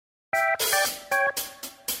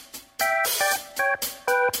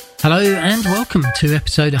Hello and welcome to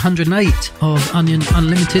episode 108 of Onion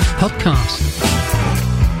Unlimited podcast.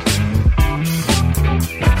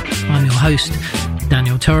 I'm your host,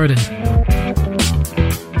 Daniel Torridon.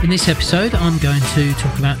 In this episode, I'm going to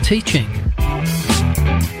talk about teaching.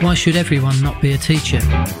 Why should everyone not be a teacher?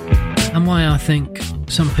 And why I think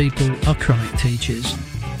some people are chronic teachers.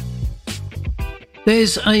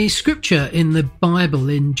 There's a scripture in the Bible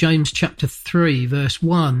in James chapter 3 verse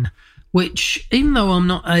 1, which, even though I'm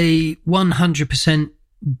not a 100%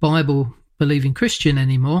 Bible-believing Christian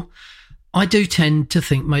anymore, I do tend to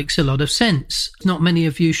think makes a lot of sense. Not many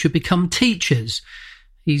of you should become teachers.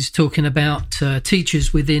 He's talking about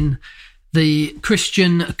teachers within the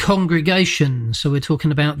Christian congregation. So we're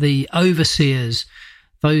talking about the overseers,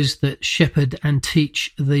 those that shepherd and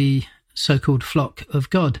teach the so-called flock of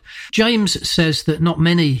God. James says that not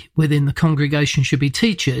many within the congregation should be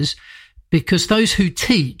teachers, because those who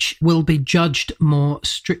teach will be judged more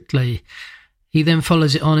strictly. He then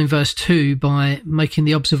follows it on in verse 2 by making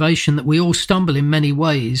the observation that we all stumble in many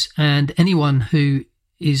ways, and anyone who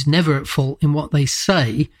is never at fault in what they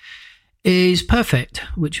say is perfect,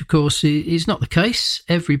 which of course is not the case.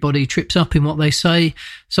 Everybody trips up in what they say.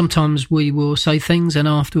 Sometimes we will say things and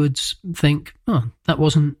afterwards think, oh, that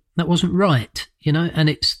wasn't right, and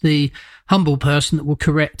it's the humble person that will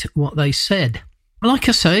correct what they said. Like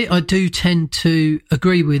I say, I do tend to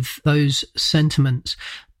agree with those sentiments.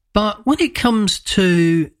 But when it comes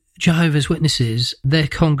to Jehovah's Witnesses, their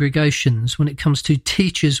congregations, when it comes to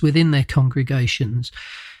teachers within their congregations,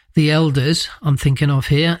 the elders I'm thinking of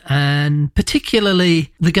here, and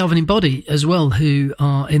particularly the governing body as well, who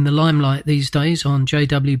are in the limelight these days on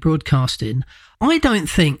JW Broadcasting, I don't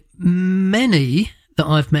think many that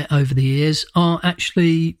I've met over the years are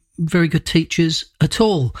actually very good teachers at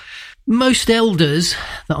all. Most elders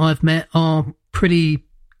that I've met are pretty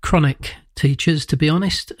chronic teachers, to be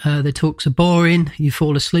honest. Their talks are boring. You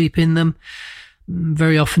fall asleep in them,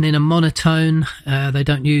 very often in a monotone. They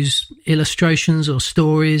don't use illustrations or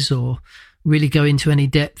stories or really go into any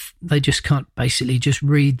depth. They just can't basically just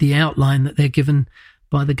read the outline that they're given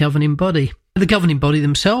by the governing body. The governing body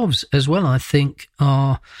themselves as well, I think,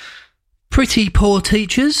 are pretty poor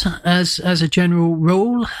teachers as a general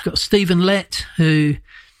rule. Got Stephen Lett, who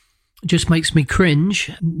just makes me cringe.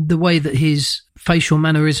 The way that his facial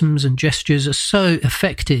mannerisms and gestures are so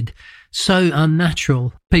affected, so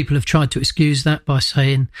unnatural. People have tried to excuse that by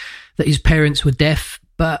saying that his parents were deaf,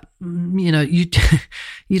 but you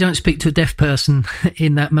don't speak to a deaf person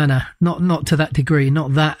in that manner, not to that degree,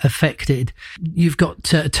 not that affected. You've got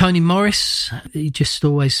Tony Morris. He just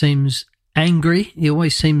always seems angry. He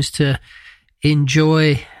always seems to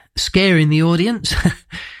enjoy scaring the audience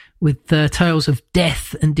with tales of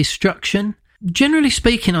death and destruction. Generally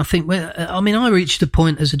speaking, I think, I reached a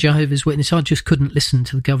point as a Jehovah's Witness, I just couldn't listen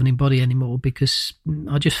to the governing body anymore because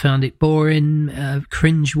I just found it boring,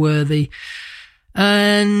 cringeworthy.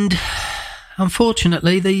 And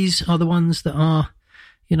unfortunately, these are the ones that are,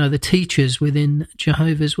 the teachers within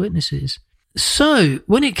Jehovah's Witnesses. So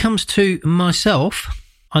when it comes to myself,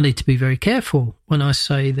 I need to be very careful when I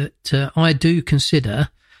say that I do consider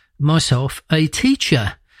myself a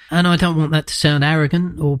teacher. And I don't want that to sound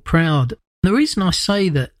arrogant or proud. The reason I say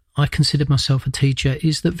that I consider myself a teacher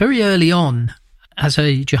is that very early on, as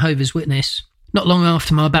a Jehovah's Witness, not long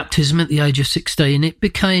after my baptism at the age of 16, it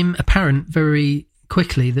became apparent very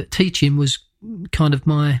quickly that teaching was kind of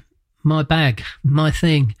my bag, my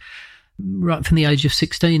thing. Right from the age of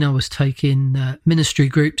 16, I was taking ministry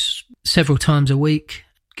groups several times a week,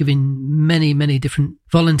 giving many, many different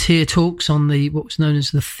volunteer talks on what was known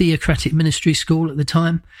as the Theocratic Ministry School at the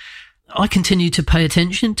time. I continued to pay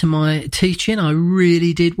attention to my teaching. I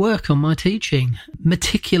really did work on my teaching,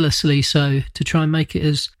 meticulously so, to try and make it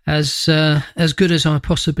as good as I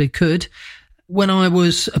possibly could. When I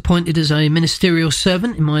was appointed as a ministerial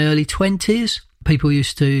servant in my early 20s, people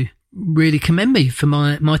used to really commend me for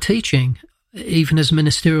my teaching. Even as a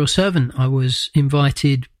ministerial servant, I was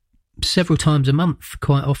invited several times a month,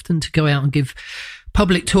 quite often, to go out and give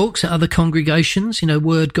public talks at other congregations.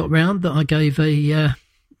 Word got round that I gave a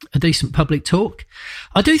decent public talk.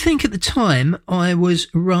 I do think at the time I was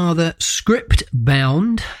rather script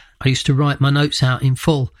bound. I used to write my notes out in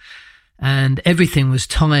full, and everything was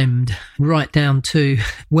timed right down to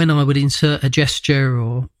when I would insert a gesture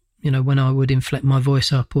or, when I would inflect my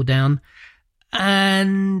voice up or down.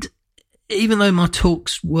 And even though my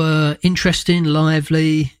talks were interesting,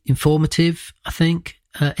 lively, informative, I think,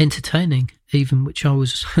 entertaining even, which I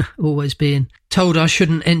was always being told I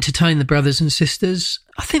shouldn't entertain the brothers and sisters,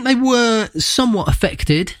 I think they were somewhat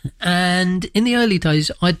affected. And in the early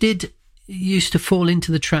days, I did used to fall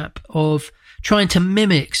into the trap of trying to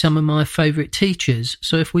mimic some of my favourite teachers.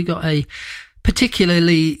 So if we got a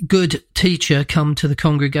particularly good teacher come to the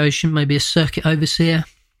congregation, maybe a circuit overseer,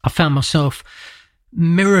 I found myself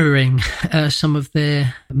mirroring some of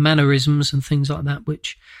their mannerisms and things like that,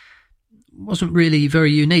 which wasn't really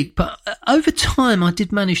very unique. But over time, I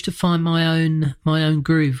did manage to find my own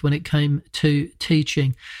groove when it came to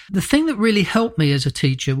teaching. The thing that really helped me as a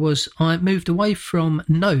teacher was I moved away from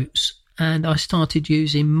notes and I started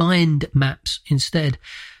using mind maps instead.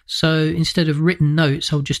 So instead of written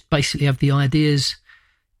notes, I'll just basically have the ideas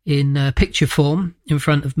in picture form in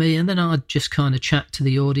front of me, and then I'd just kind of chat to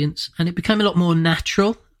the audience, and it became a lot more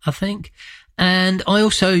natural, I think. And I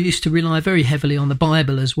also used to rely very heavily on the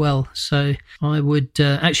Bible as well, so I would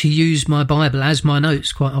actually use my Bible as my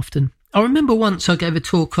notes quite often. I remember once I gave a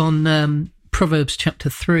talk on Proverbs chapter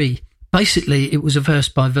 3. Basically, it was a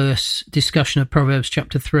verse-by-verse discussion of Proverbs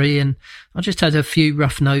chapter 3, and I just had a few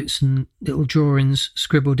rough notes and little drawings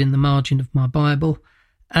scribbled in the margin of my Bible,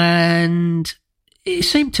 and it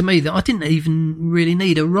seemed to me that I didn't even really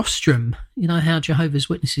need a rostrum. You know how Jehovah's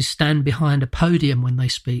Witnesses stand behind a podium when they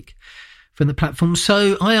speak from the platform.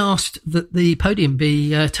 So I asked that the podium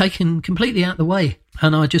be taken completely out of the way,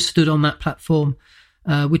 and I just stood on that platform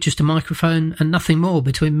with just a microphone and nothing more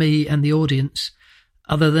between me and the audience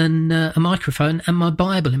other than a microphone and my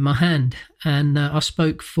Bible in my hand. And I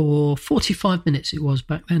spoke for 45 minutes it was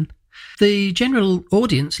back then. The general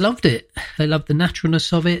audience loved it. They loved the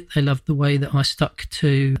naturalness of it. They loved the way that I stuck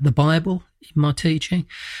to the Bible in my teaching.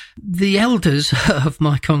 The elders of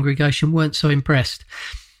my congregation weren't so impressed.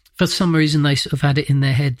 For some reason, they sort of had it in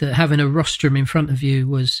their head that having a rostrum in front of you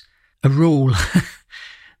was a rule,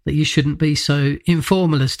 that you shouldn't be so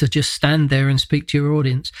informal as to just stand there and speak to your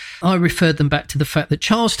audience. I referred them back to the fact that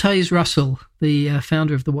Charles Taze Russell, the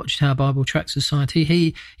founder of the Watchtower Bible Tract Society,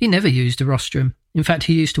 he never used a rostrum. In fact,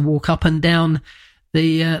 he used to walk up and down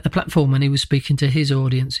the platform when he was speaking to his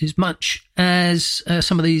audiences, much as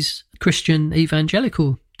some of these Christian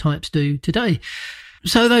evangelical types do today.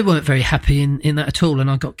 So they weren't very happy in that at all, and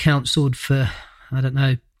I got counselled for, I don't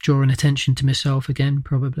know, drawing attention to myself again,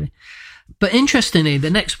 probably. But interestingly, the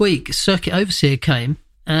next week, Circuit Overseer came,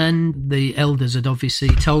 and the elders had obviously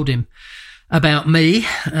told him about me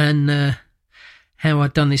and how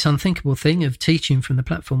I'd done this unthinkable thing of teaching from the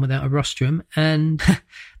platform without a rostrum. And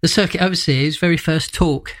the Circuit Overseer, his very first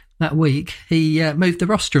talk that week, he moved the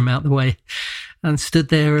rostrum out the way and stood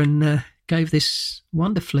there and gave this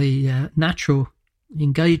wonderfully natural,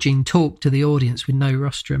 engaging talk to the audience with no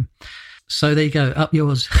rostrum. So there you go, up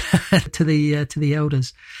yours to the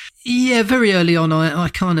elders. Yeah, very early on, I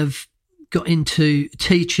kind of got into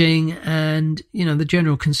teaching, and the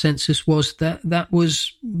general consensus was that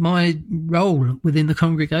was my role within the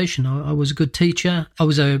congregation. I was a good teacher. I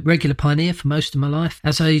was a regular pioneer for most of my life.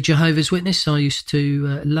 As a Jehovah's Witness, I used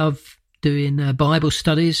to love doing Bible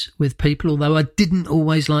studies with people, although I didn't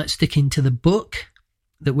always like sticking to the book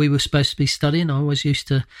that we were supposed to be studying. I always used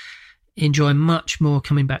to enjoy much more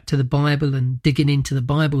coming back to the Bible and digging into the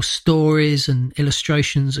Bible stories and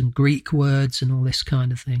illustrations and Greek words and all this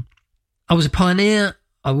kind of thing. I was a pioneer.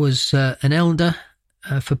 I was an elder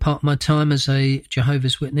for part of my time as a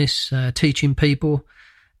Jehovah's Witness, teaching people.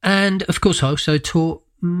 And of course, I also taught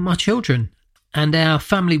my children. And our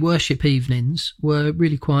family worship evenings were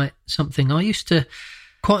really quite something. I used to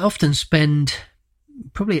quite often spend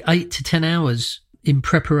probably 8 to 10 hours in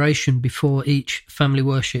preparation before each family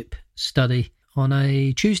worship study on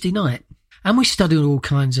a Tuesday night. And we studied all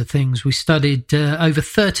kinds of things. We studied, over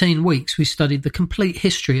 13 weeks, we studied the complete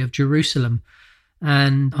history of Jerusalem.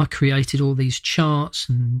 And I created all these charts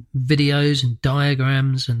and videos and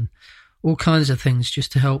diagrams and all kinds of things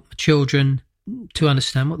just to help the children to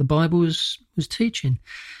understand what the Bible was teaching.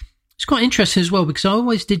 It's quite interesting as well, because I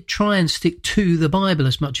always did try and stick to the Bible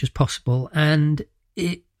as much as possible. And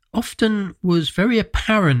it often was very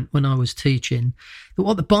apparent when I was teaching that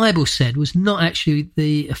what the Bible said was not actually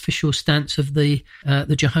the official stance of the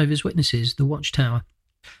Jehovah's Witnesses, the Watchtower.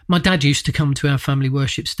 My dad used to come to our family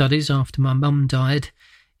worship studies after my mum died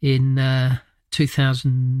in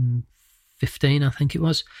 2015, I think it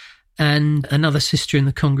was, and another sister in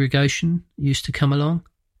the congregation used to come along,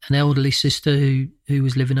 an elderly sister who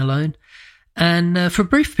was living alone. And for a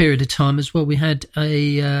brief period of time as well, we had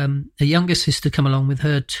a younger sister come along with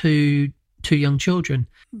her two young children.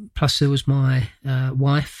 Plus there was my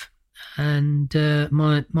wife and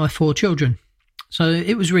my 4 children. So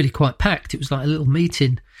it was really quite packed. It was like a little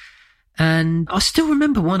meeting. And I still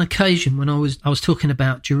remember one occasion when I was talking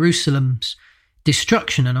about Jerusalem's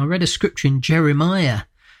destruction, and I read a scripture in Jeremiah,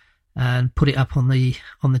 and put it up on the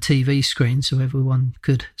TV screen so everyone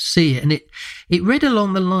could see it. And it read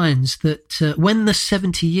along the lines that when the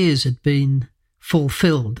 70 years had been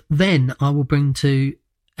fulfilled, then I will bring to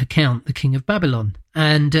account the king of Babylon.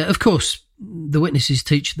 And of course, the witnesses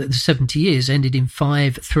teach that the 70 years ended in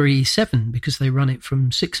 537 because they run it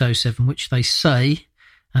from 607, which they say,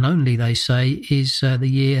 and only they say, is the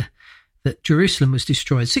year that Jerusalem was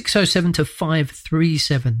destroyed. 607 to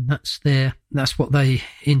 537. That's what they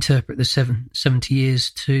interpret the 70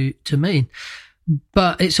 years to mean.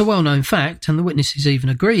 But it's a well-known fact, and the witnesses even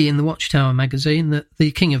agree in the Watchtower magazine, that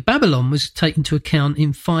the king of Babylon was taken to account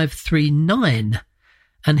in 539.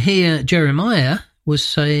 And here Jeremiah was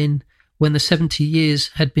saying when the 70 years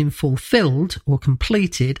had been fulfilled or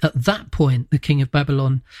completed, at that point the king of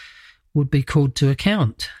Babylon would be called to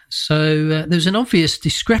account. So there's an obvious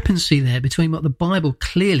discrepancy there between what the Bible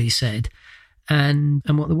clearly said and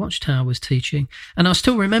what the Watchtower was teaching. And I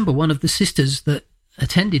still remember one of the sisters that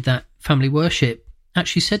attended that family worship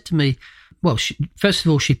actually said to me, well, first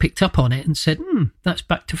of all, she picked up on it and said, that's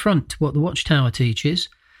back to front to what the Watchtower teaches.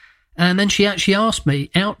 And then she actually asked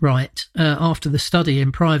me outright after the study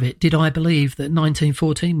in private, did I believe that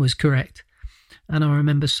 1914 was correct? And I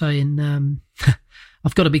remember saying,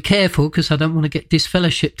 I've got to be careful because I don't want to get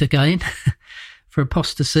disfellowshipped again for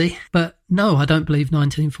apostasy. But no, I don't believe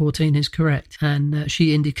 1914 is correct. And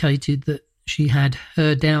she indicated that she had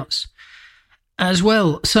her doubts as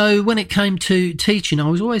well. So when it came to teaching, I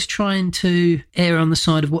was always trying to err on the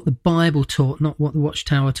side of what the Bible taught, not what the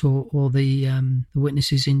Watchtower taught or the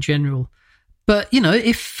witnesses in general. But, you know,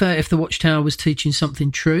 if the Watchtower was teaching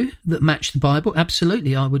something true that matched the Bible,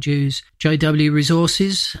 absolutely, I would use JW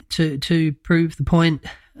resources to prove the point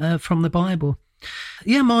from the Bible.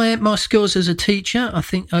 Yeah, my skills as a teacher, I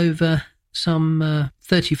think over some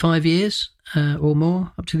 35 years or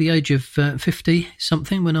more, up to the age of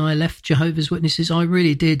 50-something when I left Jehovah's Witnesses, I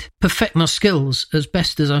really did perfect my skills as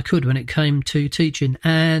best as I could when it came to teaching,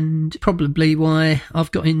 and probably why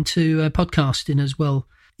I've got into podcasting as well.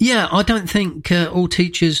 Yeah, I don't think all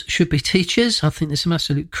teachers should be teachers. I think there's some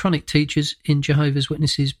absolute chronic teachers in Jehovah's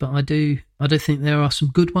Witnesses, but I do think there are some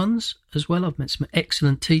good ones as well. I've met some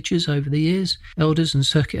excellent teachers over the years, elders and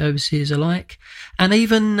circuit overseers alike, and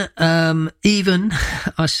even the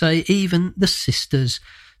sisters.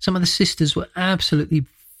 Some of the sisters were absolutely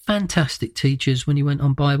fantastic teachers when you went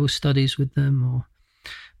on Bible studies with them,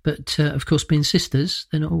 But of course, being sisters,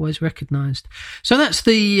 they're not always recognised. So that's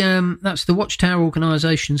the Watchtower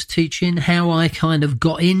organisation's teaching, how I kind of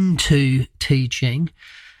got into teaching.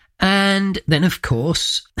 And then, of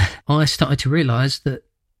course, I started to realise that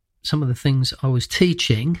some of the things I was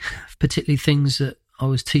teaching, particularly things that I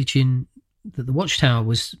was teaching that the Watchtower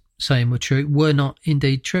was saying were true, were not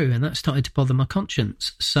indeed true. And that started to bother my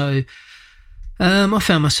conscience. So I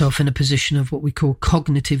found myself in a position of what we call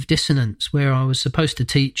cognitive dissonance, where I was supposed to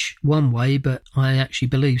teach one way, but I actually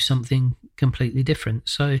believed something completely different.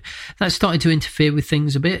 So that started to interfere with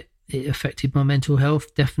things a bit. It affected my mental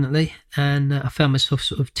health, definitely. And I found myself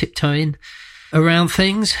sort of tiptoeing around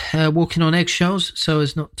things, walking on eggshells, so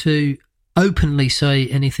as not to openly say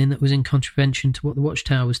anything that was in contravention to what the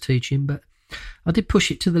Watchtower was teaching. But I did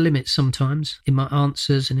push it to the limit sometimes in my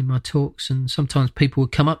answers and in my talks, and sometimes people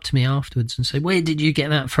would come up to me afterwards and say, where did you get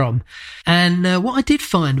that from? And what I did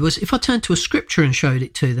find was if I turned to a scripture and showed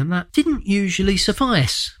it to them, that didn't usually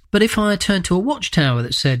suffice. But if I turned to a Watchtower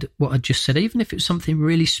that said what I just said, even if it was something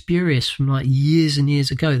really spurious from like years and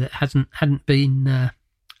years ago that hadn't been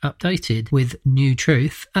updated with new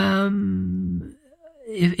truth,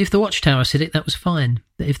 if the Watchtower said it, that was fine.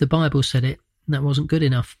 But if the Bible said it, that wasn't good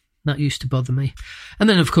enough. That used to bother me. And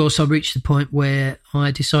then, of course, I reached the point where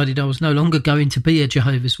I decided I was no longer going to be a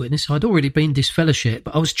Jehovah's Witness. I'd already been disfellowshipped,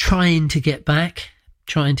 but I was trying to get back,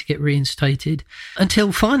 trying to get reinstated,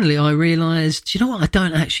 until finally I realised, you know what, I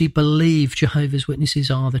don't actually believe Jehovah's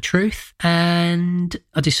Witnesses are the truth, and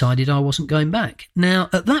I decided I wasn't going back. Now,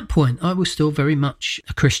 at that point, I was still very much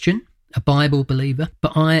a Christian, a Bible believer,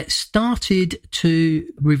 but I started to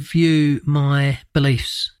review my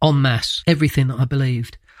beliefs en masse, everything that I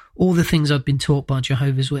believed. All the things I'd been taught by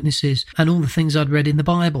Jehovah's Witnesses and all the things I'd read in the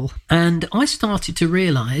Bible. And I started to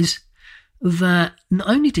realise that not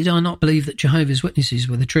only did I not believe that Jehovah's Witnesses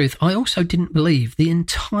were the truth, I also didn't believe the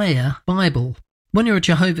entire Bible. When you're a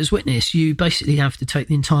Jehovah's Witness, you basically have to take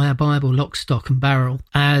the entire Bible lock, stock and barrel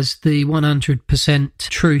as the 100%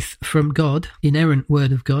 truth from God, inerrant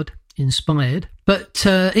word of God, inspired. But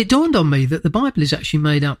it dawned on me that the Bible is actually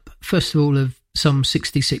made up, first of all, of some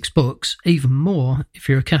 66 books, even more if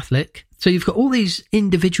you're a Catholic. So you've got all these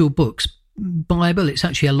individual books. Bible, it's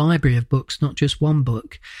actually a library of books, not just one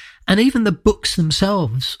book. And even the books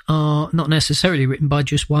themselves are not necessarily written by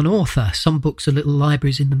just one author. Some books are little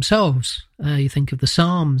libraries in themselves. You think of the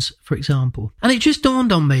Psalms, for example. And it just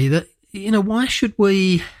dawned on me that, why should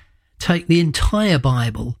we take the entire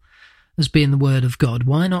Bible as being the Word of God?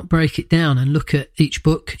 Why not break it down and look at each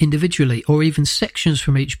book individually, or even sections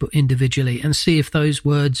from each book individually, and see if those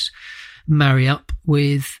words marry up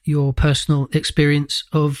with your personal experience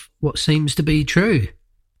of what seems to be true?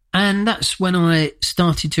 And that's when I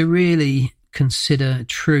started to really consider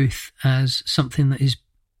truth as something that is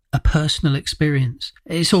a personal experience.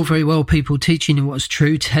 It's all very well people teaching you what's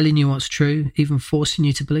true, telling you what's true, even forcing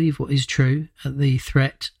you to believe what is true at the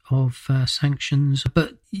threat of sanctions.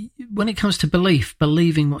 But when it comes to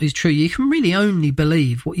believing what is true, you can really only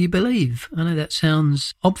believe what you believe. I know that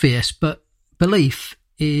sounds obvious, but belief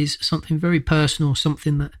is something very personal,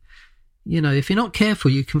 something that, if you're not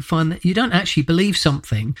careful, you can find that you don't actually believe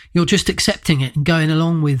something. You're just accepting it and going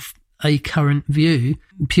along with a current view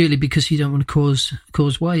purely because you don't want to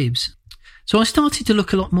cause waves. So I started to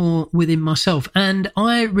look a lot more within myself. And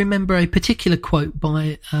I remember a particular quote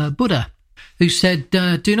by Buddha, who said,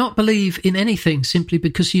 do not believe in anything simply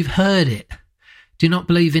because you've heard it. Do not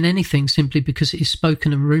believe in anything simply because it is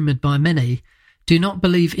spoken and rumoured by many. Do not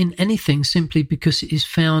believe in anything simply because it is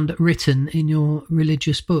found written in your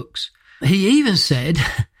religious books. He even said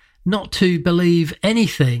not to believe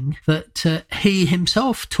anything that he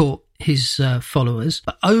himself taught his followers,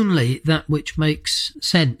 but only that which makes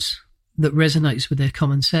sense, that resonates with their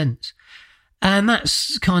common sense. And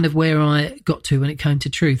that's kind of where I got to when it came to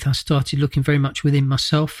truth. I started looking very much within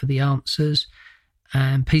myself for the answers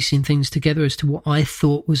and piecing things together as to what I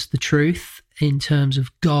thought was the truth in terms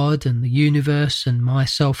of God and the universe and my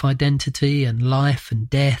self-identity and life and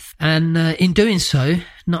death. And in doing so,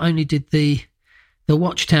 not only did the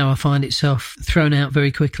watchtower find itself thrown out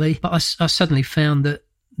very quickly, but I suddenly found that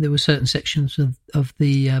there were certain sections of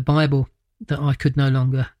the Bible that I could no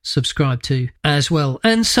longer subscribe to as well.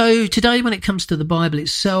 And so today, when it comes to the Bible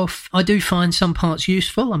itself, I do find some parts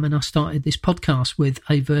useful. I mean, I started this podcast with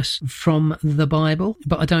a verse from the Bible,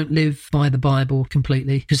 but I don't live by the Bible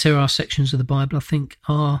completely, because there are sections of the Bible I think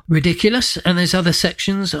are ridiculous, and there's other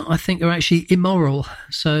sections I think are actually immoral.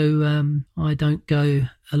 So I don't go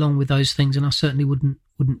along with those things, and I certainly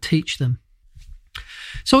wouldn't teach them.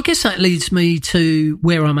 So I guess that leads me to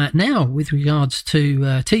where I'm at now with regards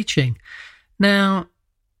to teaching. Now,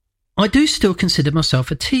 I do still consider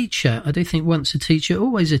myself a teacher. I do think once a teacher,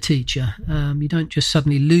 always a teacher. You don't just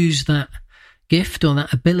suddenly lose that gift or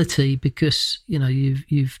that ability because,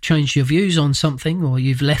 you've changed your views on something, or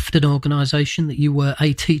you've left an organisation that you were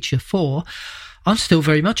a teacher for. I'm still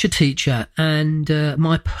very much a teacher, and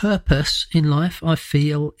my purpose in life, I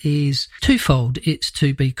feel, is twofold. It's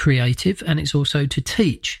to be creative, and it's also to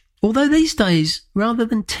teach. Although these days, rather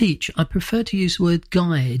than teach, I prefer to use the word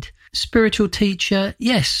guide. Spiritual teacher,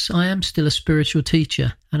 yes, I am still a spiritual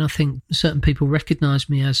teacher, and I think certain people recognise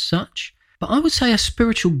me as such. But I would say a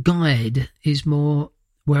spiritual guide is more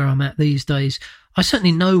where I'm at these days. I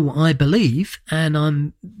certainly know what I believe, and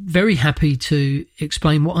I'm very happy to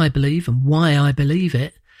explain what I believe and why I believe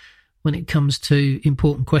it when it comes to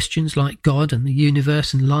important questions like God and the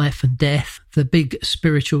universe and life and death, the big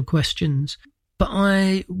spiritual questions. But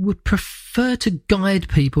I would prefer to guide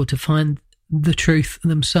people to find the truth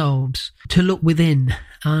themselves, to look within.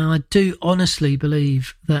 And I do honestly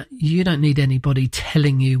believe that you don't need anybody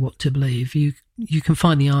telling you what to believe. You can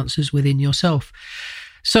find the answers within yourself.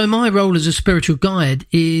 So my role as a spiritual guide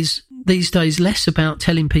is these days less about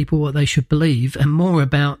telling people what they should believe and more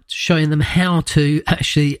about showing them how to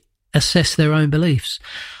actually assess their own beliefs.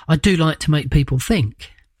 I do like to make people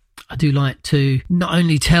think. I do like to not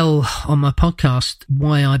only tell on my podcast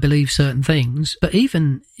why I believe certain things, but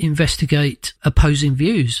even investigate opposing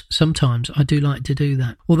views. Sometimes I do like to do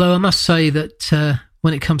that. Although I must say that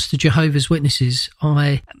when it comes to Jehovah's Witnesses,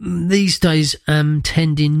 I these days am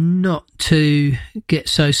tending not to get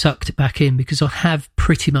so sucked back in, because I have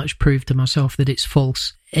pretty much proved to myself that it's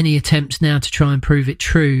false. Any attempts now to try and prove it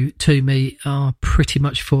true to me are pretty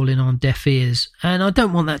much falling on deaf ears. And I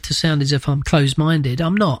don't want that to sound as if I'm closed-minded.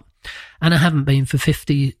 I'm not. And I haven't been for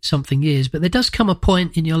 50-something years. But there does come a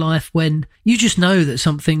point in your life when you just know that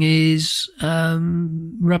something is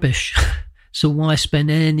rubbish. So why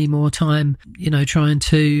spend any more time, trying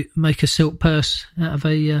to make a silk purse out of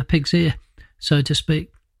a pig's ear, so to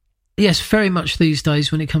speak? Yes, very much these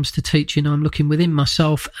days when it comes to teaching, I'm looking within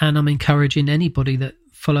myself, and I'm encouraging anybody that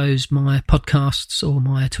follows my podcasts or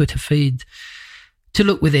my Twitter feed to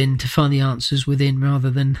look within, to find the answers within,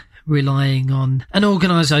 rather than relying on an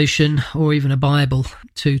organisation or even a Bible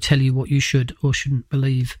to tell you what you should or shouldn't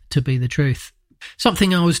believe to be the truth.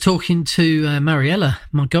 Something I was talking to Mariella,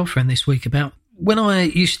 my girlfriend, this week about. When I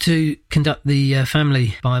used to conduct the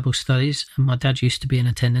family Bible studies, and my dad used to be in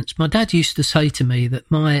attendance, my dad used to say to me that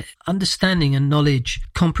my understanding and knowledge,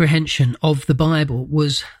 comprehension of the Bible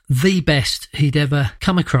was the best he'd ever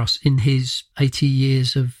come across in his 80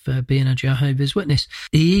 years of being a Jehovah's Witness.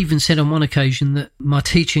 He even said on one occasion that my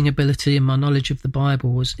teaching ability and my knowledge of the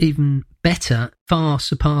Bible was even better, far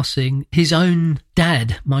surpassing his own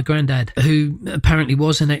dad, my granddad, who apparently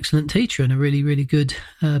was an excellent teacher and a really, really good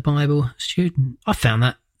Bible student. I found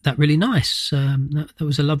that really nice. That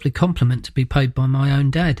was a lovely compliment to be paid by my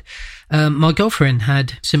own dad. My girlfriend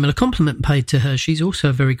had similar compliment paid to her. She's also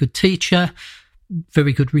a very good teacher,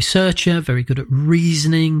 very good researcher, very good at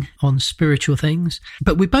reasoning on spiritual things.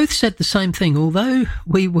 But we both said the same thing. Although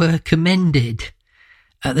we were commended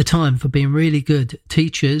at the time for being really good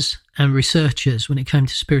teachers and researchers when it came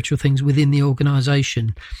to spiritual things within the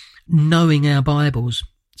organisation, knowing our Bibles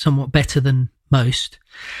somewhat better than most,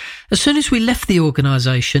 as soon as we left the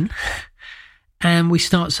organisation and we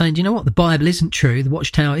start saying, you know what, the Bible isn't true, the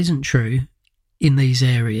Watchtower isn't true in these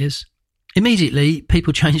areas, immediately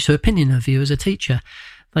people change their opinion of you as a teacher.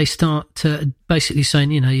 They start basically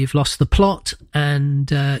saying, you know, you've lost the plot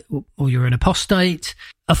and or you're an apostate,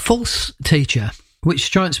 a false teacher, which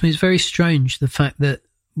strikes me as very strange, the fact that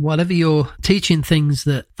whatever you're teaching things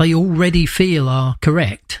that they already feel are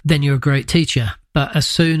correct, then you're a great teacher. But as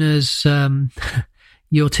soon as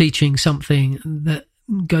you're teaching something that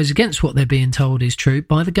goes against what they're being told is true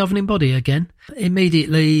by the governing body again,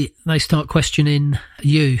 immediately they start questioning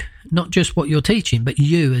you, not just what you're teaching, but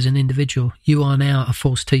you as an individual. You are now a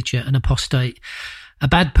false teacher, an apostate, a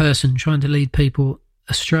bad person trying to lead people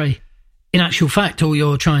astray. In actual fact, all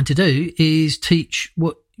you're trying to do is teach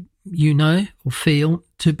what you know or feel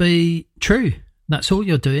to be true. That's all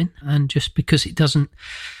you're doing. And just because it doesn't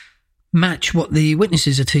match what the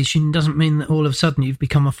witnesses are teaching doesn't mean that all of a sudden you've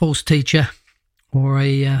become a false teacher or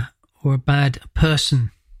a bad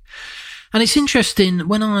person. And it's interesting,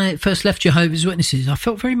 when I first left Jehovah's Witnesses, I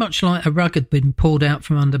felt very much like a rug had been pulled out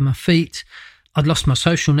from under my feet. I'd lost my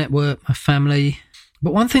social network, my family.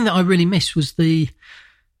 But one thing that I really missed was the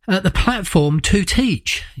platform to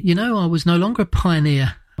teach. You know, I was no longer a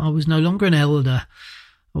pioneer. I was no longer an elder.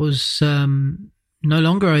 I was no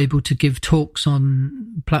longer able to give talks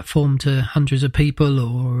on platform to hundreds of people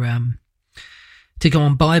or to go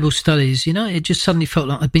on Bible studies. You know, it just suddenly felt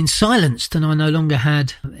like I'd been silenced and I no longer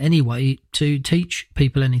had any way to teach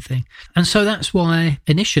people anything. And so that's why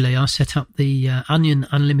initially I set up the Onion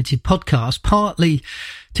Unlimited podcast, partly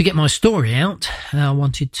to get my story out. I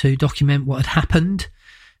wanted to document what had happened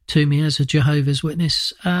to me as a Jehovah's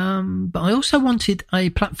Witness. But I also wanted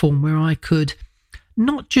a platform where I could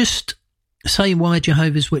not just say why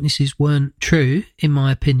Jehovah's Witnesses weren't true, in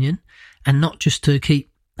my opinion, and not just to keep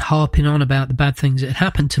harping on about the bad things that had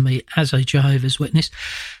happened to me as a Jehovah's Witness,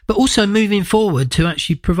 but also moving forward to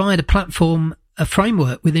actually provide a platform, a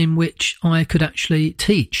framework within which I could actually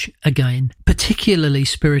teach again, particularly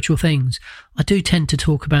spiritual things. I do tend to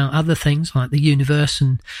talk about other things like the universe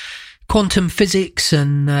and quantum physics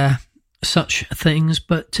and such things,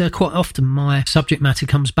 but quite often my subject matter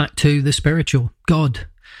comes back to the spiritual, God,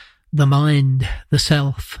 the mind, the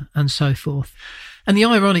self, and so forth. And the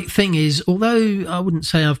ironic thing is, although I wouldn't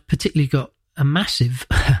say I've particularly got a massive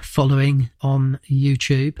following on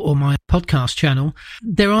YouTube or my podcast channel,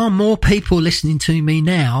 there are more people listening to me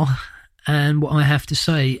now and what I have to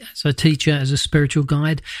say as a teacher, as a spiritual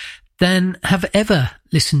guide, than have ever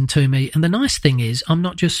listened to me. And the nice thing is, I'm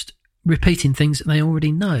not just repeating things that they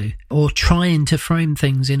already know or trying to frame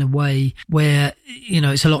things in a way where, you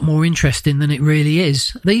know, it's a lot more interesting than it really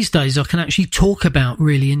is. These days I can actually talk about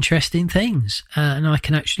really interesting things and I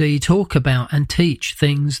can actually talk about and teach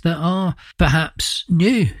things that are perhaps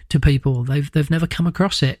new to people. They've never come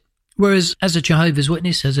across it. Whereas as a Jehovah's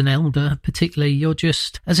Witness, as an elder particularly, you're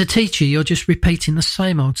just, as a teacher, you're just repeating the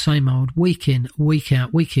same old, week in, week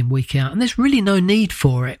out, week in, week out. And there's really no need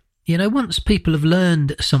for it. You know, once people have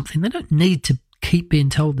learned something, they don't need to keep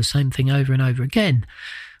being told the same thing over and over again.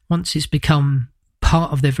 Once it's become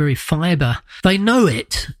part of their very fibre, they know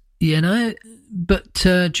it, you know. But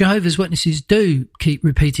Jehovah's Witnesses do keep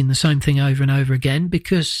repeating the same thing over and over again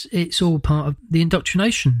because it's all part of the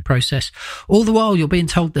indoctrination process. All the while you're being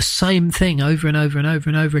told the same thing over and over and over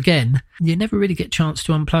and over again, you never really get a chance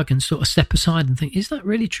to unplug and sort of step aside and think, is that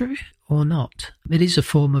really true or not? It is a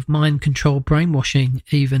form of mind control, brainwashing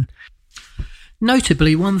even.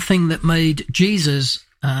 Notably, one thing that made Jesus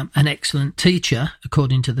an excellent teacher,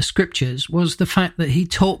 according to the scriptures, was the fact that he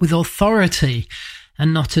taught with authority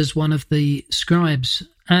and not as one of the scribes.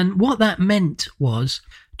 And what that meant was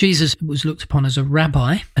Jesus was looked upon as a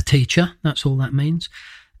rabbi, a teacher. That's all that means.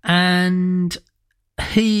 And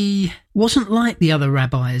he wasn't like the other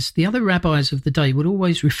rabbis. The other rabbis of the day would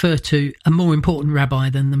always refer to a more important rabbi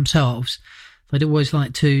than themselves. They'd always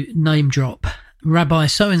like to name drop. Rabbi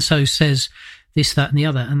so-and-so says this, that, and the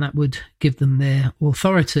other, and that would give them their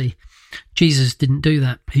authority. Jesus didn't do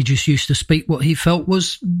that. He just used to speak what he felt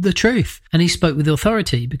was the truth. And he spoke with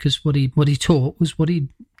authority because what he taught was what he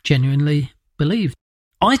genuinely believed.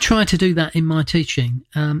 I try to do that in my teaching.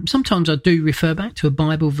 Sometimes I do refer back to a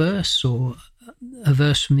Bible verse or a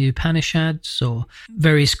verse from the Upanishads or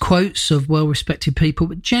various quotes of well-respected people.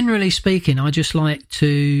 But generally speaking, I just like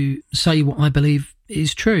to say what I believe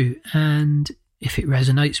is true. And if it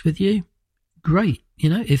resonates with you, great.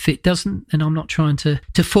 If it doesn't, then I'm not trying to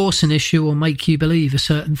force an issue or make you believe a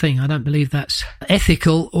certain thing. I don't believe that's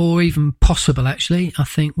ethical or even possible, actually. I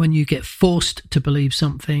think when you get forced to believe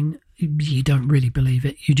something, you don't really believe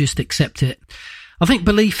it. You just accept it. I think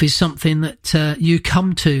belief is something that you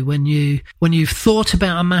come to when you've thought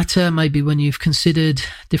about a matter, maybe when you've considered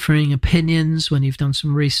differing opinions, when you've done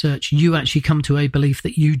some research, you actually come to a belief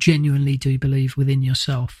that you genuinely do believe within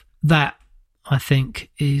yourself. That, I think,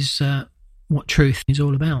 is what truth is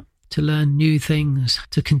all about. To learn new things,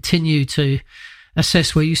 to continue to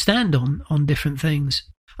assess where you stand on different things.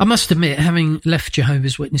 I must admit, having left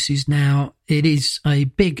Jehovah's Witnesses now, it is a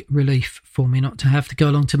big relief for me not to have to go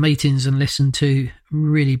along to meetings and listen to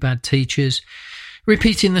really bad teachers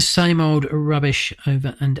repeating the same old rubbish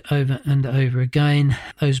over and over and over again.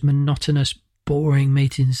 Those monotonous, boring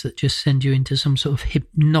meetings that just send you into some sort of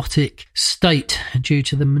hypnotic state due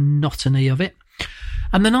to the monotony of it.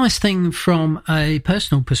 And the nice thing from a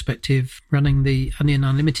personal perspective, running the Onion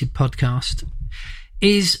Unlimited podcast,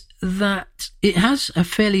 is that it has a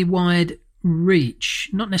fairly wide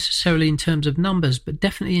reach, not necessarily in terms of numbers, but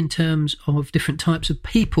definitely in terms of different types of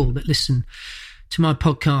people that listen to my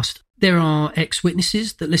podcast. There are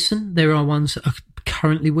ex-witnesses that listen. There are ones that are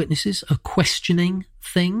currently witnesses, are questioning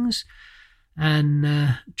things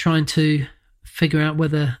and trying to figure out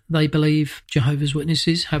whether they believe Jehovah's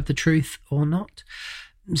Witnesses have the truth or not.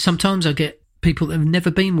 Sometimes I get people that have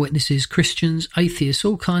never been witnesses, Christians, atheists,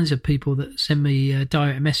 all kinds of people that send me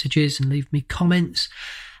direct messages and leave me comments.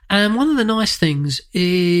 And one of the nice things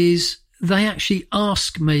is they actually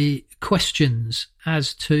ask me questions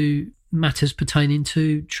as to matters pertaining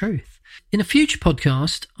to truth. In a future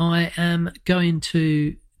podcast, I am going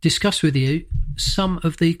to discuss with you some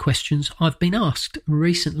of the questions I've been asked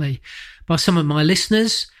recently by some of my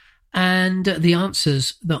listeners and the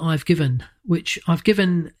answers that I've given, which I've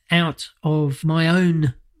given out of my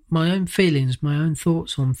own feelings, my own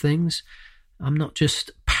thoughts on things. I'm not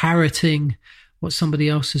just parroting what somebody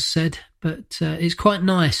else has said, but it's quite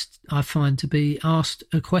nice, I find, to be asked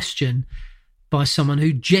a question by someone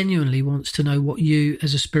who genuinely wants to know what you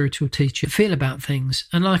as a spiritual teacher feel about things.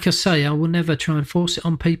 And like I say, I will never try and force it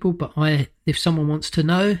on people, but if someone wants to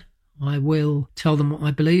know, I will tell them what I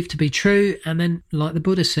believe to be true. And then, like the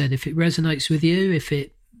Buddha said, if it resonates with you, if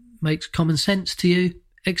it makes common sense to you,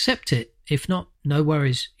 accept it. If not, no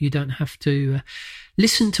worries. You don't have to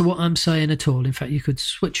listen to what I'm saying at all. In fact, you could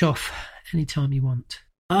switch off anytime you want.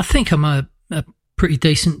 I think I'm a pretty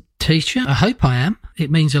decent teacher. I hope I am. It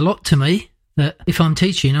means a lot to me that if I'm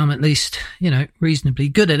teaching, I'm at least, reasonably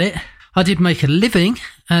good at it. I did make a living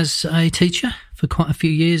as a teacher for quite a few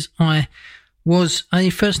years. I was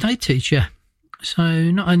a first aid teacher. So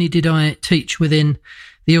not only did I teach within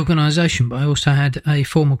the organisation, but I also had a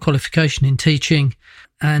formal qualification in teaching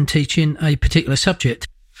and teaching a particular subject.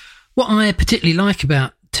 What I particularly like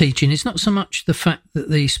about teaching is not so much the fact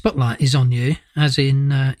that the spotlight is on you, as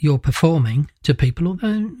in you're performing to people,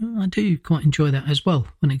 although I do quite enjoy that as well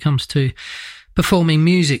when it comes to performing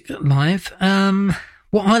music live.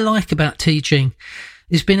 What I like about teaching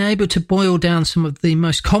is being able to boil down some of the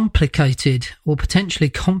most complicated or potentially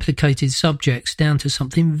complicated subjects down to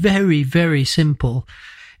something very, very simple.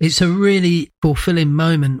 It's a really fulfilling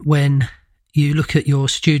moment when you look at your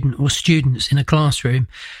student or students in a classroom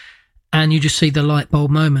and you just see the light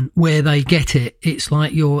bulb moment where they get it. It's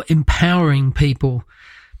like you're empowering people.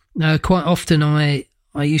 Now, quite often I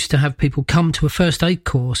used to have people come to a first aid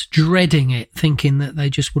course dreading it, thinking that they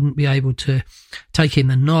just wouldn't be able to take in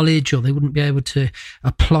the knowledge or they wouldn't be able to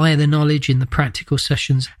apply the knowledge in the practical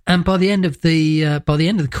sessions. And by the end of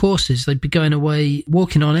the courses, they'd be going away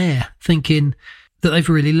walking on air, thinking that they've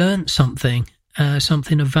really learnt something,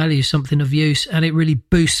 something of value, something of use, and it really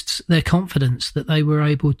boosts their confidence that they were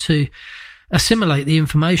able to assimilate the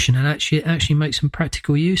information and actually make some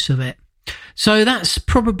practical use of it. So that's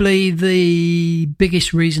probably the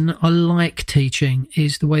biggest reason I like teaching,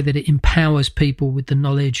 is the way that it empowers people with the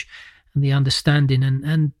knowledge and the understanding,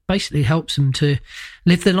 and basically helps them to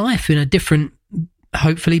live their life in a different,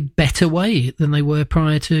 hopefully better way than they were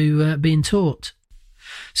prior to being taught.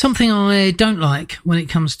 Something I don't like when it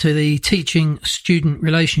comes to the teaching-student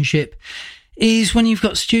relationship is when you've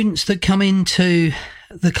got students that come into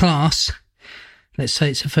the class, let's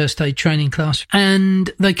say it's a first aid training class,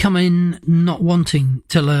 and they come in not wanting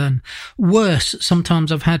to learn. Worse,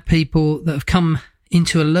 sometimes I've had people that have come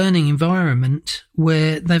into a learning environment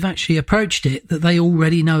where they've actually approached it that they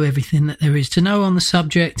already know everything that there is to know on the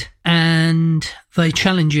subject, and they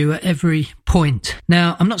challenge you at every point.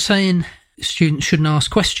 Now, I'm not saying students shouldn't ask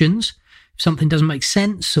questions. If something doesn't make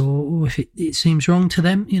sense or if it seems wrong to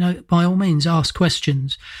them, by all means ask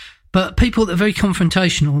questions. But people that are very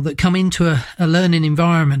confrontational, that come into a learning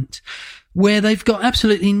environment where they've got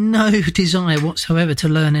absolutely no desire whatsoever to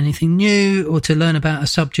learn anything new or to learn about a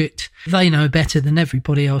subject they know better than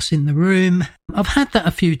everybody else in the room. I've had that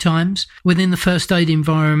a few times within the first aid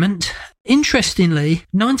environment. Interestingly,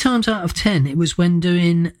 9 times out of 10, it was when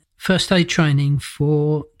doing first aid training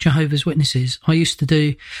for Jehovah's Witnesses. I used to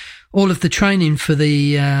do all of the training for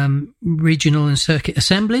the regional and circuit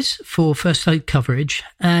assemblies for first aid coverage.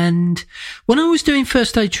 And when I was doing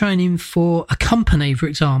first aid training for a company, for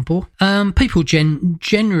example, people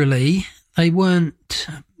generally, they weren't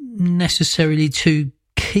necessarily too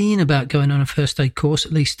keen about going on a first aid course,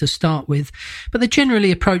 at least to start with, but they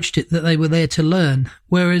generally approached it that they were there to learn.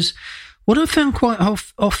 Whereas what I found quite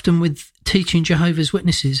often with teaching Jehovah's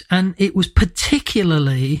Witnesses, and it was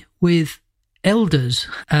particularly with elders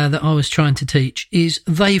that I was trying to teach, is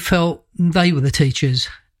they felt they were the teachers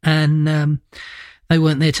and they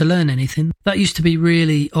weren't there to learn anything. That used to be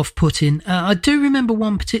really off-putting. I do remember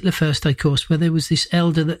one particular first aid course where there was this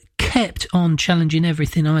elder that kept on challenging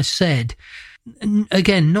everything I said.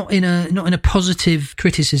 Again, not in a positive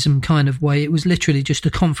criticism kind of way. It was literally just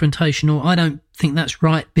a confrontational, I don't think that's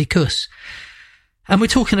right because... And we're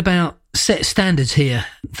talking about set standards here,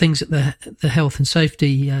 things that the health and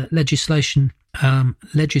safety legislation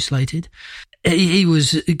legislated. He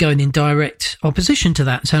was going in direct opposition to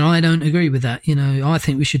that, saying, I don't agree with that. I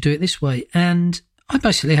think we should do it this way. And I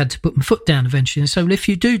basically had to put my foot down eventually and say, well, if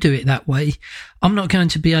you do it that way, I'm not going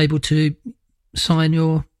to be able to sign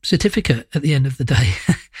your certificate at the end of the day.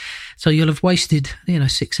 So you'll have wasted,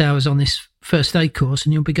 6 hours on this first aid course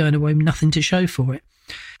and you'll be going away with nothing to show for it.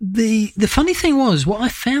 The funny thing was, what I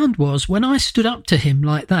found was when I stood up to him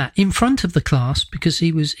like that in front of the class, because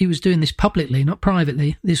he was doing this publicly, not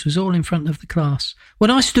privately, this was all in front of the class. When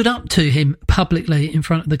I stood up to him publicly in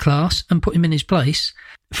front of the class and put him in his place,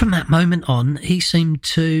 from that moment on, he seemed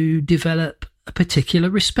to develop a particular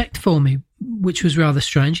respect for me, which was rather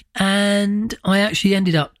strange. And I actually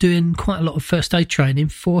ended up doing quite a lot of first aid training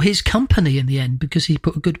for his company in the end, because he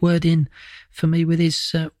put a good word in for me with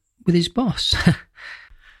his boss.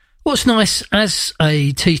 What's nice as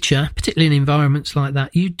a teacher, particularly in environments like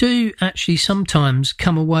that, you do actually sometimes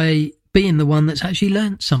come away being the one that's actually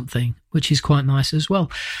learnt something, which is quite nice as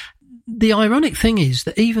well. The ironic thing is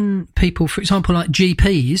that even people, for example, like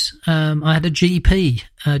GPs, I had a GP,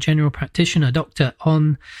 general practitioner, doctor,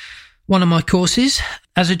 on one of my courses.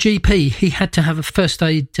 As a GP, he had to have a first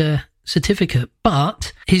aid certificate,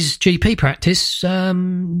 but his GP practice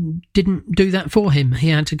didn't do that for him. He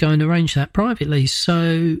had to go and arrange that privately.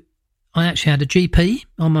 So I actually had a GP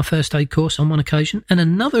on my first aid course on one occasion, and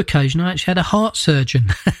another occasion I actually had a heart surgeon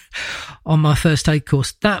on my first aid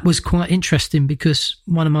course. That was quite interesting because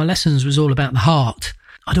one of my lessons was all about the heart.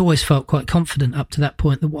 I'd always felt quite confident up to that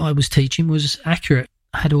point that what I was teaching was accurate.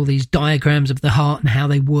 I had all these diagrams of the heart and how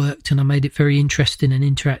they worked, and I made it very interesting and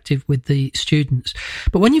interactive with the students.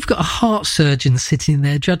 But when you've got a heart surgeon sitting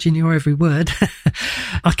there judging your every word,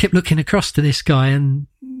 I kept looking across to this guy and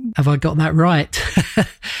have I got that right?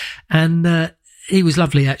 And he was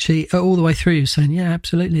lovely, actually, all the way through. He was saying, yeah,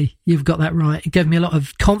 absolutely, you've got that right. It gave me a lot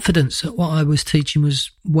of confidence that what I was teaching was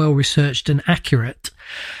well-researched and accurate.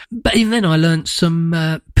 But even then I learnt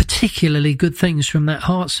some particularly good things from that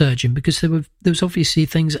heart surgeon, because there was obviously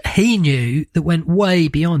things that he knew that went way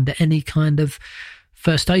beyond any kind of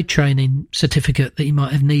first aid training certificate that he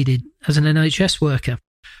might have needed as an NHS worker.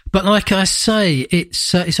 But like I say,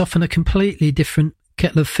 it's often a completely different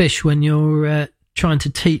kettle of fish when you're trying to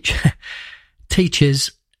teach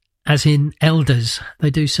teachers, as in elders. They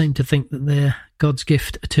do seem to think that they're God's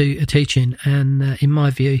gift to a teaching, and in my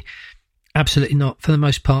view, absolutely not. For the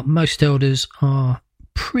most part, most elders are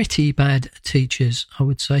pretty bad teachers, I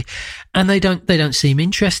would say. And they don't seem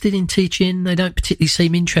interested in teaching. They don't particularly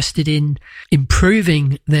seem interested in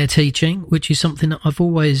improving their teaching, which is something that I've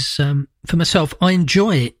always, for myself, I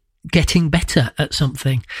enjoy getting better at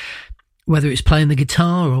something, whether it's playing the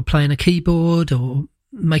guitar or playing a keyboard or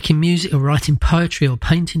making music or writing poetry or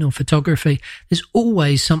painting or photography. There's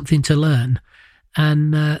always something to learn.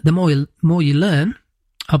 And the more you learn,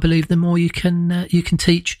 I believe the more you can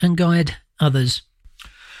teach and guide others.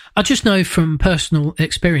 I just know from personal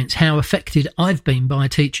experience how affected I've been by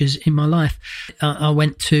teachers in my life. I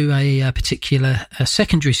went to a particular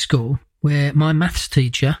secondary school where my maths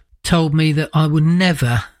teacher told me that I would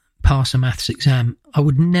never pass a maths exam. I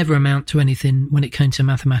would never amount to anything when it came to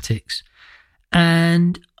mathematics.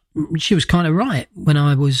 And she was kind of right when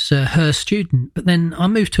I was her student. But then I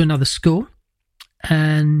moved to another school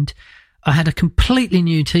and I had a completely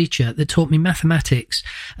new teacher that taught me mathematics,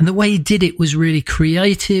 and the way he did it was really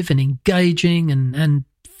creative and engaging and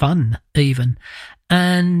fun even.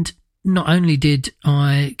 And not only did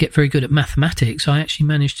I get very good at mathematics, I actually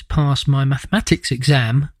managed to pass my mathematics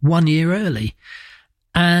exam 1 year early.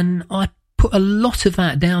 And I put a lot of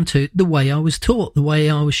that down to the way I was taught, the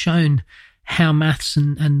way I was shown how maths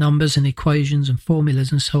and numbers and equations and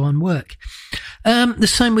formulas and so on work. The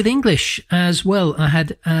same with English as well. I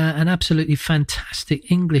had an absolutely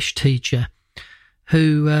fantastic English teacher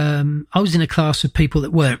who I was in a class of people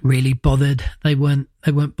that weren't really bothered. They weren't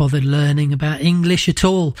bothered learning about English at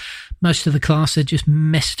all. Most of the class had just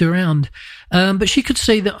messed around. But she could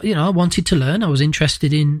see that, I wanted to learn. I was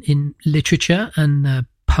interested in literature and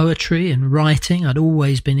poetry and writing. I'd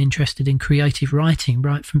always been interested in creative writing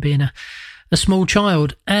right from being a small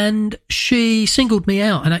child, and she singled me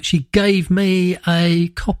out and actually gave me a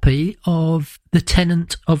copy of The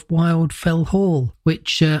Tenant of Wildfell Hall,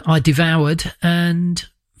 which I devoured. And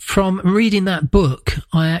from reading that book,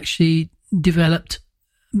 I actually developed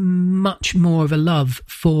much more of a love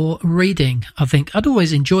for reading. I think I'd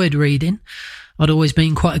always enjoyed reading. I'd always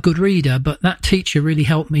been quite a good reader, but that teacher really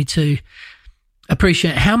helped me to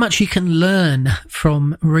appreciate how much you can learn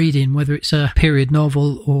from reading, whether it's a period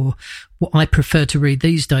novel or what I prefer to read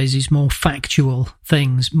these days is more factual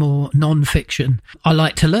things, more non-fiction. I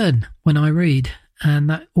like to learn when I read, and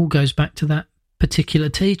that all goes back to that particular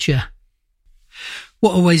teacher.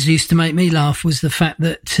 What always used to make me laugh was the fact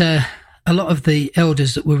that a lot of the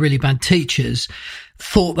elders that were really bad teachers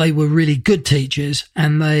thought they were really good teachers,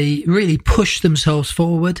 and they really pushed themselves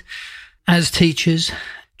forward as teachers,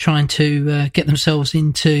 trying to get themselves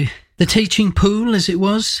into the teaching pool, as it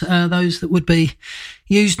was, those that would be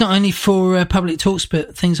used not only for public talks,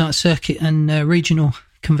 but things like circuit and regional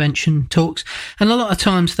convention talks. And a lot of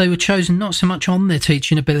times they were chosen not so much on their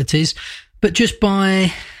teaching abilities, but just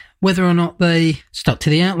by whether or not they stuck to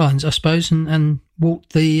the outlines, I suppose, and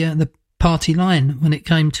walked the party line when it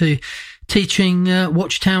came to teaching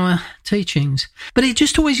Watchtower teachings. But it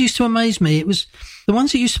just always used to amaze me. It was the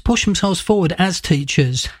ones that used to push themselves forward as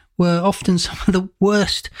teachers were often some of the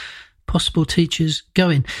worst possible teachers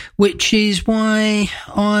going, which is why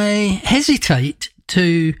I hesitate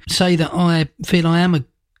to say that I feel I am a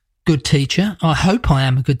good teacher. I hope I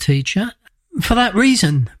am a good teacher. For that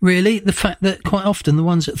reason, really, the fact that quite often the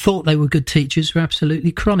ones that thought they were good teachers were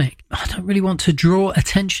absolutely chronic. I don't really want to draw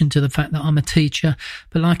attention to the fact that I'm a teacher,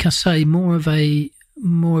 but like I say, more of a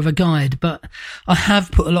guide. But I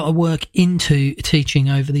have put a lot of work into teaching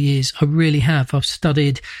over the years. I really have. I've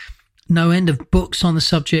studied no end of books on the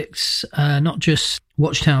subjects, not just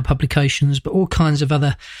Watchtower publications, but all kinds of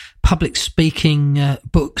other public speaking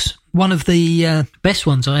books. One of the best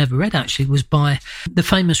ones I ever read, actually, was by the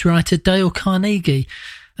famous writer Dale Carnegie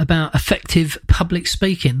about effective public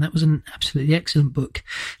speaking. That was an absolutely excellent book.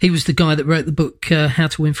 He was the guy that wrote the book How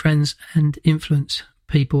to Win Friends and Influence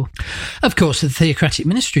People. Of course, the Theocratic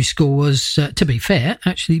Ministry School was, to be fair,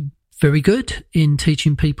 actually very good in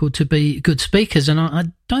teaching people to be good speakers. And I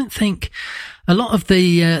don't think a lot of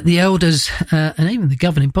the elders and even the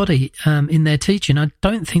governing body in their teaching, I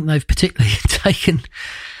don't think they've particularly taken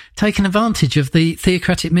advantage of the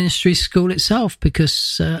Theocratic Ministry School itself,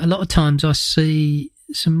 because a lot of times I see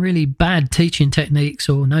some really bad teaching techniques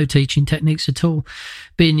or no teaching techniques at all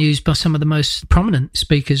being used by some of the most prominent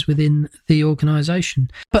speakers within the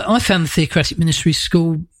organisation. But I found the Theocratic Ministry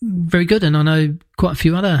School very good, and I know quite a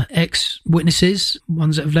few other ex-witnesses,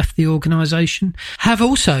 ones that have left the organisation, have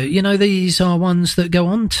also. These are ones that go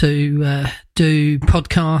on to do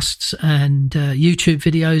podcasts and YouTube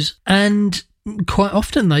videos, and quite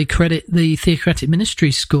often they credit the Theocratic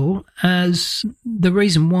Ministry School as the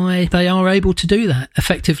reason why they are able to do that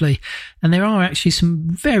effectively. And there are actually some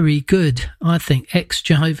very good, I think,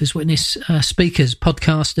 ex-Jehovah's Witness speakers,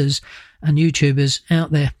 podcasters and YouTubers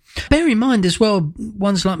out there. Bear in mind as well,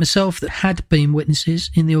 ones like myself that had been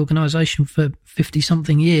witnesses in the organisation for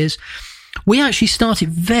 50-something years, we actually started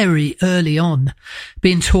very early on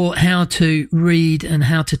being taught how to read and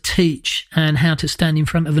how to teach and how to stand in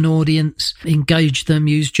front of an audience, engage them,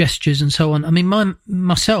 use gestures and so on. I mean,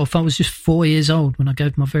 myself, I was just 4 years old when I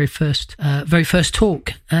gave my very first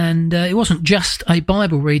talk. And it wasn't just a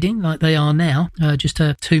Bible reading like they are now, just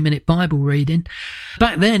a 2-minute Bible reading.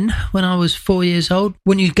 Back then, when I was 4 years old,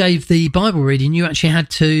 when you gave the Bible reading, you actually had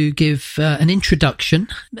to give an introduction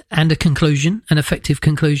and a conclusion, an effective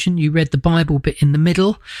conclusion. You read the Bible bit in the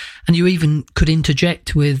middle, and you even could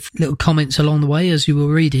interject with little comments along the way as you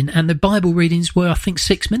were reading. And the Bible readings were, I think,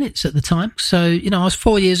 6 minutes at the time. So, I was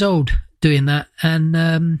 4 years old doing that. And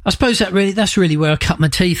I suppose that's really where I cut my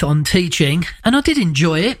teeth on teaching. And I did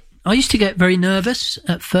enjoy it. I used to get very nervous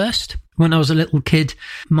at first. When I was a little kid,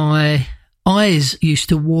 my eyes used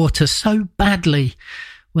to water so badly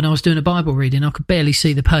when I was doing a Bible reading. I could barely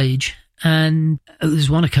see the page. And there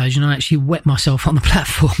was one occasion I actually wet myself on the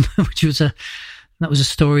platform, which was that was a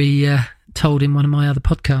story told in one of my other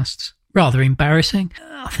podcasts. Rather embarrassing.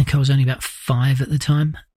 I think I was only about 5 at the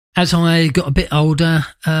time. As I got a bit older,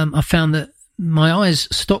 I found that my eyes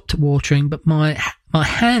stopped watering, but my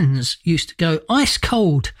hands used to go ice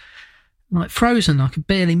cold, like frozen. I could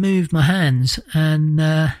barely move my hands, and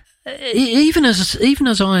even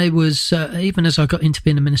as I got into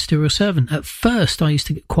being a ministerial servant, at first I used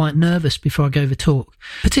to get quite nervous before I gave a talk.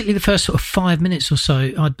 Particularly the first sort of 5 minutes or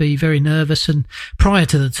so, I'd be very nervous, and prior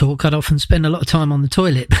to the talk, I'd often spend a lot of time on the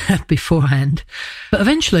toilet beforehand. But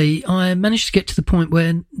eventually, I managed to get to the point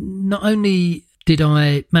where not only did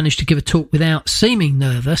I manage to give a talk without seeming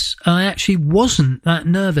nervous, I actually wasn't that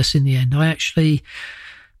nervous in the end.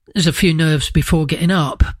 There's a few nerves before getting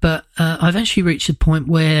up, but I've actually reached a point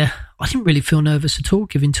where I didn't really feel nervous at all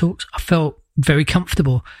giving talks. I felt very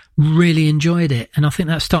comfortable, really enjoyed it. And I think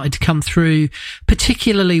that started to come through,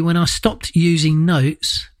 particularly when I stopped using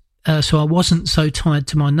notes, so I wasn't so tied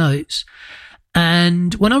to my notes.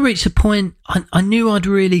 And when I reached a point, I knew I'd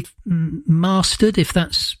really mastered, I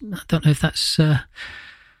don't know if that's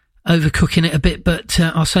overcooking it a bit, but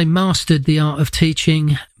I'll say mastered the art of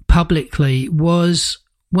teaching publicly, was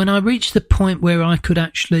when I reached the point where I could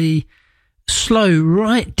actually slow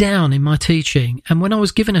right down in my teaching. And when I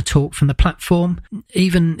was giving a talk from the platform,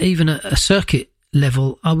 even at a circuit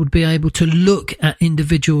level, I would be able to look at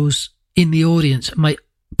individuals in the audience, make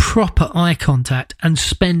proper eye contact, and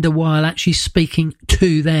spend a while actually speaking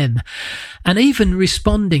to them, and even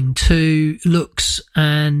responding to looks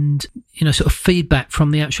and sort of feedback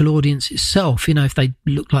from the actual audience itself. If they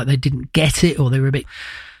looked like they didn't get it, or they were a bit,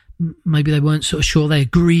 maybe they weren't sort of sure they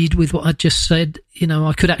agreed with what I just said,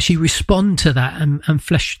 I could actually respond to that and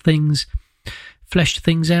flesh things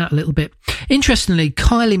out a little bit. Interestingly,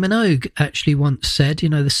 Kylie Minogue actually once said,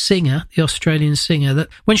 the singer, the Australian singer, that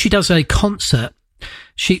when she does a concert,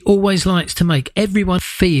 she always likes to make everyone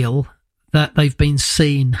feel that they've been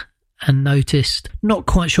seen and noticed. Not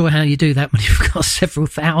quite sure how you do that when you've got several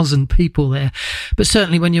thousand people there, but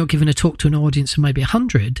certainly when you're giving a talk to an audience of maybe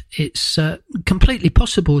 100, it's completely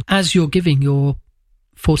possible, as you're giving your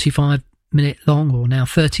 45-minute long or now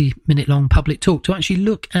 30-minute long public talk, to actually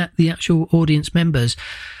look at the actual audience members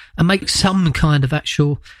and make some kind of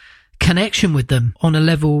actual connection with them on a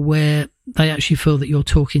level where they actually feel that you're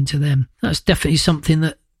talking to them. That's definitely something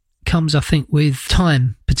that comes, I think, with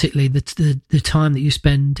time, particularly the time that you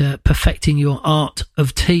spend perfecting your art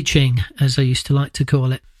of teaching, as I used to like to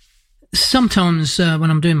call it. Sometimes when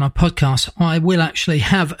I'm doing my podcast, I will actually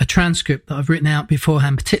have a transcript that I've written out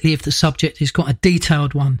beforehand, particularly if the subject is quite a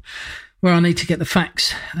detailed one, where I need to get the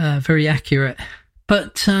facts very accurate.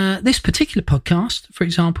 But this particular podcast, for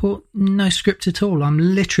example, no script at all. I'm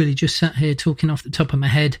literally just sat here talking off the top of my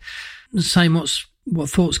head, saying what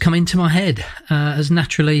thoughts come into my head as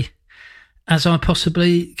naturally as I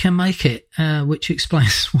possibly can make it, which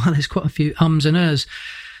explains why there's quite a few ums and ers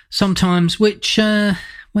sometimes, which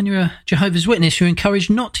when you're a Jehovah's Witness, you're encouraged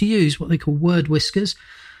not to use what they call word whiskers.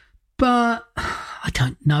 But I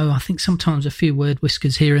don't know. I think sometimes a few word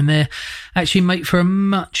whiskers here and there actually make for a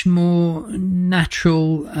much more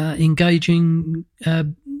natural, engaging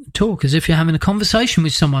talk, as if you're having a conversation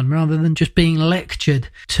with someone rather than just being lectured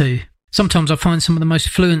to. Sometimes I find some of the most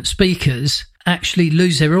fluent speakers actually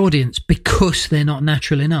lose their audience because they're not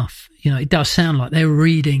natural enough. It does sound like they're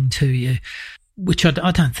reading to you, which I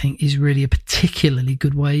don't think is really a particularly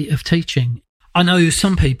good way of teaching. I know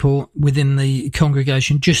some people within the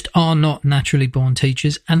congregation just are not naturally born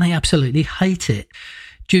teachers, and they absolutely hate it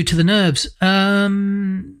due to the nerves.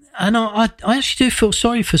 And I actually do feel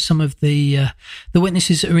sorry for some of the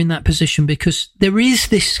witnesses that are in that position, because there is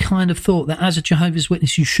this kind of thought that as a Jehovah's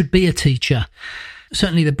Witness, you should be a teacher.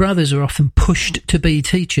 Certainly the brothers are often pushed to be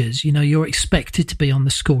teachers. You know, you're expected to be on the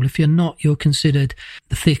school. If you're not, you're considered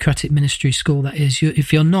the theocratic ministry school, that is.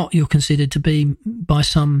 If you're not, you're considered to be by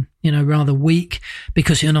some, rather weak,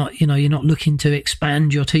 because you're not looking to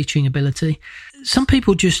expand your teaching ability. Some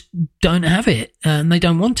people just don't have it, and they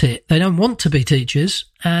don't want it. They don't want to be teachers,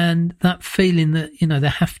 and that feeling that, they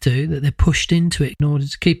have to, that they're pushed into it in order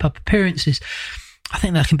to keep up appearances, I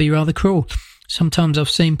think that can be rather cruel. Sometimes I've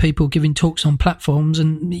seen people giving talks on platforms,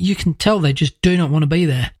 and you can tell they just do not want to be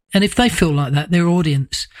there. And if they feel like that, their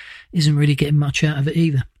audience isn't really getting much out of it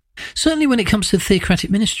either. Certainly when it comes to the theocratic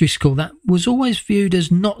ministry school, that was always viewed as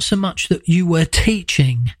not so much that you were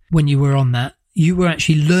teaching when you were on that. You were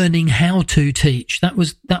actually learning how to teach. That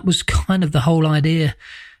was kind of the whole idea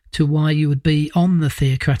to why you would be on the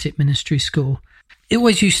theocratic ministry school. It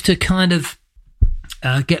always used to kind of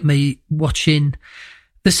get me watching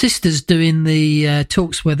the sisters doing the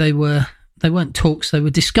talks where they weren't talks, they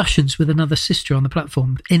were discussions with another sister on the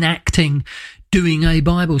platform, enacting doing a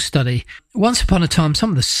Bible study. Once upon a time,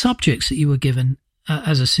 some of the subjects that you were given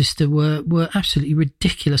as a sister were absolutely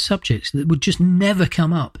ridiculous subjects that would just never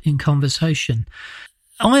come up in conversation.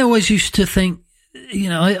 I always used to think,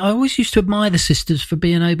 I always used to admire the sisters for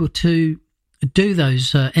being able to do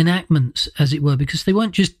those enactments, as it were, because they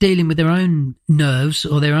weren't just dealing with their own nerves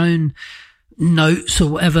or their own notes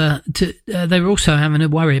or whatever. They were also having to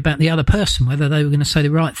worry about the other person, whether they were going to say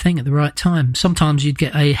the right thing at the right time. Sometimes you'd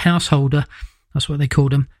get a householder, that's what they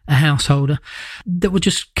called them, a householder, that would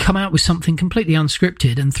just come out with something completely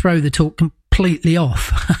unscripted and throw the talk completely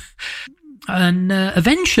off. And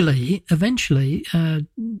eventually,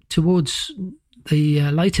 towards the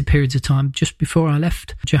later periods of time, just before I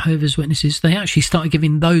left Jehovah's Witnesses, they actually started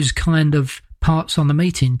giving those kind of parts on the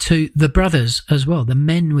meeting to the brothers as well, the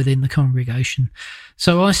men within the congregation.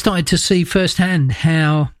 So I started to see firsthand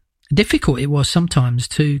how difficult it was sometimes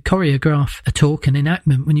to choreograph a talk and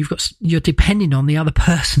enactment when you're depending on the other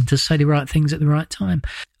person to say the right things at the right time.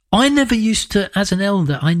 I never used to, as an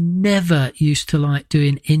elder, like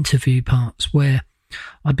doing interview parts where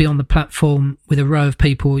I'd be on the platform with a row of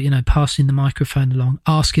people, passing the microphone along,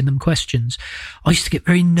 asking them questions. I used to get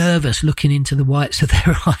very nervous looking into the whites of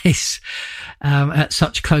their eyes at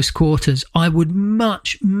such close quarters. I would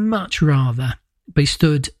much, much rather be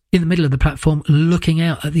stood in the middle of the platform looking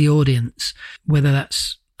out at the audience, whether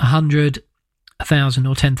that's 100, 1,000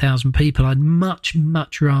 or 10,000 people. I'd much,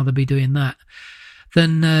 much rather be doing that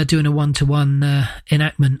than doing a one-to-one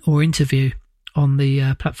enactment or interview on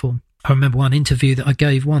the platform. I remember one interview that I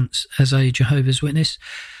gave once as a Jehovah's Witness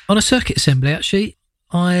on a circuit assembly. Actually,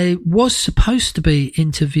 I was supposed to be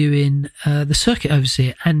interviewing the circuit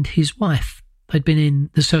overseer and his wife. They'd been in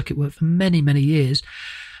the circuit work for many, many years.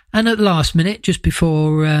 And at the last minute, just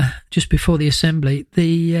before the assembly,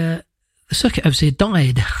 the circuit overseer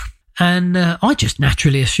died. And I just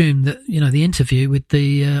naturally assumed that, the interview with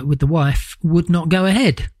the wife would not go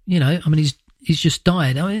ahead. He's just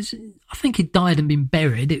died. I think he'd died and been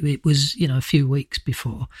buried. It was, a few weeks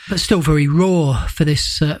before, but still very raw for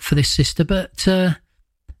this sister. But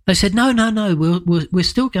they said, no, we're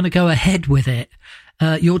still going to go ahead with it.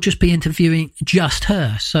 You'll just be interviewing just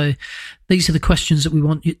her. So these are the questions that we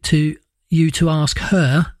want you to ask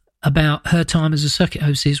her about her time as a circuit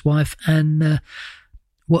overseer's wife and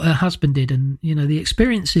what her husband did and, the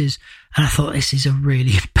experiences. And I thought, this is a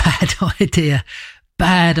really bad idea.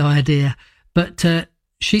 But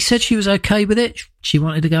she said she was okay with it. She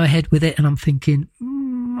wanted to go ahead with it. And I'm thinking,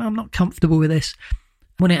 I'm not comfortable with this.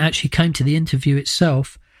 When it actually came to the interview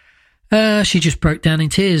itself, she just broke down in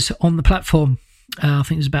tears on the platform. I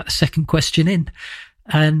think it was about the second question in.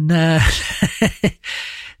 And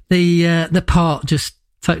the part just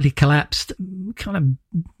totally collapsed. Kind of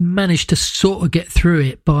managed to sort of get through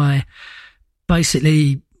it by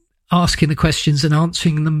basically asking the questions and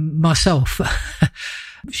answering them myself.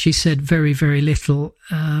 She said very, very little.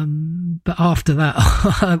 But after that,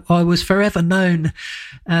 I was forever known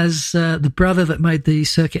as the brother that made the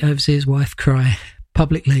circuit overseer's wife cry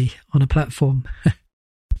publicly on a platform.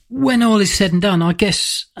 When all is said and done, I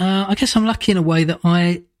guess I'm lucky in a way that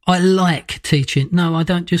I like teaching. No, I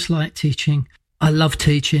don't just like teaching. I love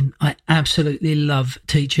teaching. I absolutely love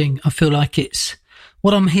teaching. I feel like it's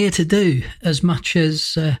what I'm here to do as much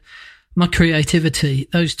as my creativity.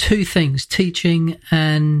 Those two things, teaching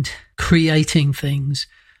and creating things,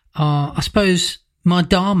 are, I suppose, my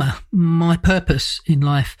dharma, my purpose in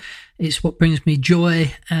life. It's what brings me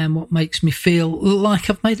joy and what makes me feel like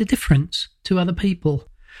I've made a difference to other people.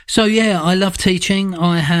 So yeah, I love teaching.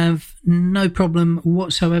 I have no problem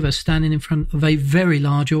whatsoever standing in front of a very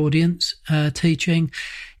large audience teaching.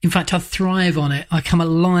 In fact, I thrive on it. I come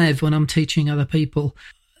alive when I'm teaching other people.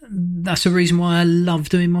 That's the reason why I love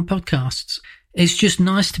doing my podcasts. It's just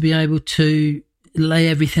nice to be able to lay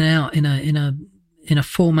everything out in a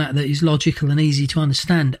format that is logical and easy to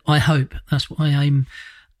understand. I hope that's what I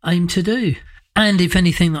aim to do. And if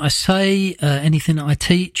anything that I say, anything that I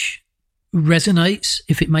teach resonates,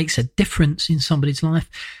 if it makes a difference in somebody's life,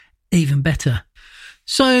 even better.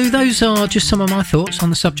 So those are just some of my thoughts on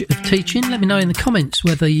the subject of teaching. Let me know in the comments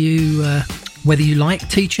whether you like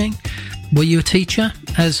teaching. Were you a teacher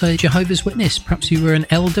as a Jehovah's Witness? Perhaps you were an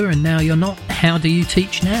elder and now you're not. How do you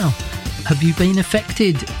teach now? Have you been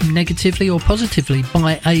affected negatively or positively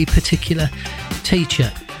by a particular teacher?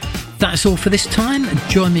 That's all for this time.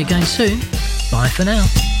 Join me again soon. Bye for now.